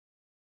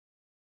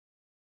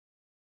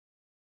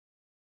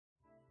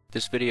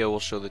This video will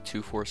show the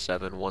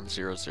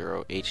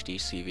 247100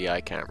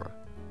 hd-cvi camera.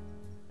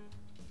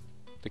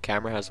 The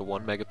camera has a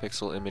 1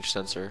 megapixel image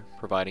sensor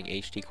providing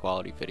HD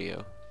quality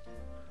video,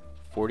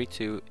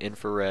 42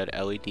 infrared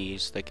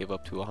LEDs that give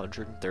up to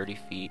 130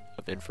 feet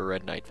of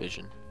infrared night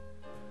vision,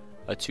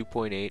 a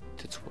 2.8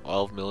 to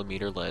 12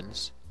 millimeter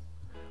lens,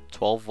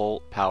 12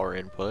 volt power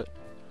input,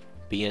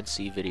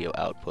 BNC video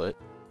output.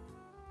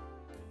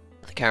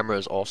 The camera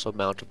is also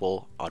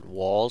mountable on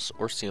walls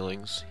or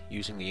ceilings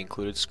using the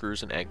included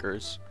screws and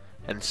anchors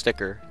and a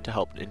sticker to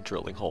help in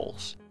drilling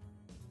holes.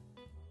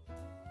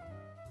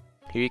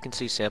 Here you can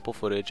see sample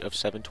footage of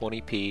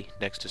 720p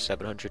next to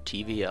 700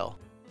 TVL.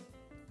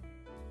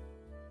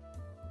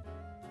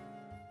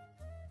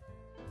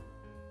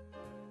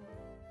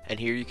 And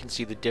here you can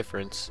see the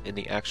difference in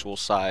the actual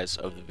size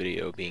of the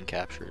video being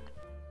captured.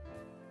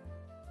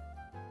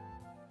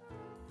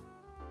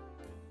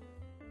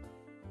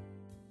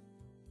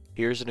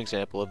 Here's an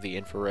example of the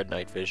infrared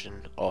night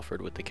vision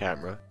offered with the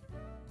camera.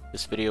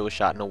 This video was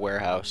shot in a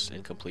warehouse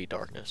in complete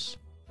darkness.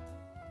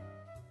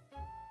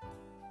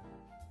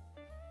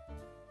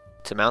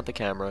 To mount the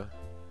camera,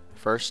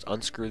 first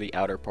unscrew the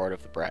outer part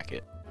of the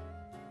bracket.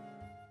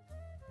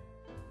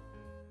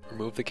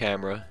 Remove the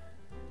camera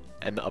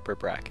and the upper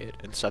bracket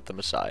and set them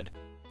aside.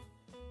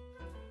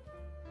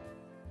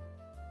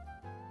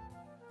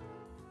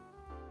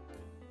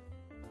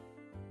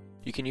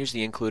 You can use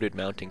the included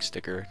mounting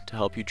sticker to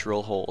help you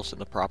drill holes in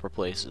the proper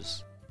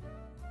places.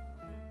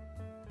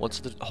 Once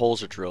the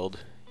holes are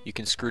drilled, you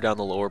can screw down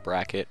the lower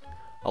bracket,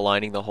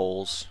 aligning the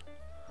holes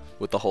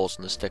with the holes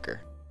in the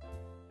sticker.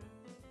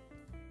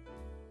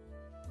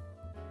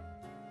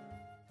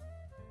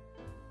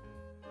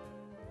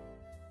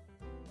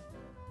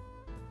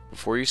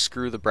 Before you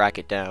screw the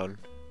bracket down,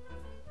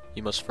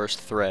 you must first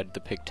thread the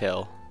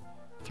pigtail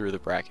through the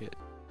bracket.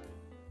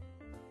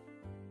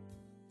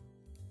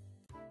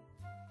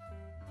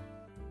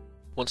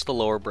 Once the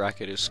lower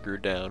bracket is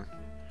screwed down,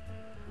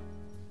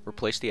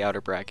 replace the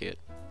outer bracket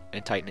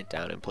and tighten it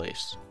down in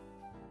place.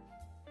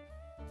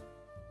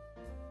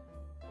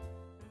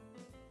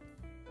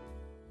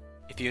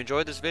 If you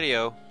enjoyed this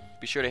video,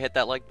 be sure to hit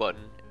that like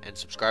button and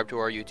subscribe to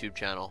our YouTube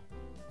channel.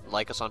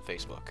 Like us on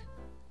Facebook.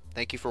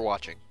 Thank you for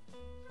watching.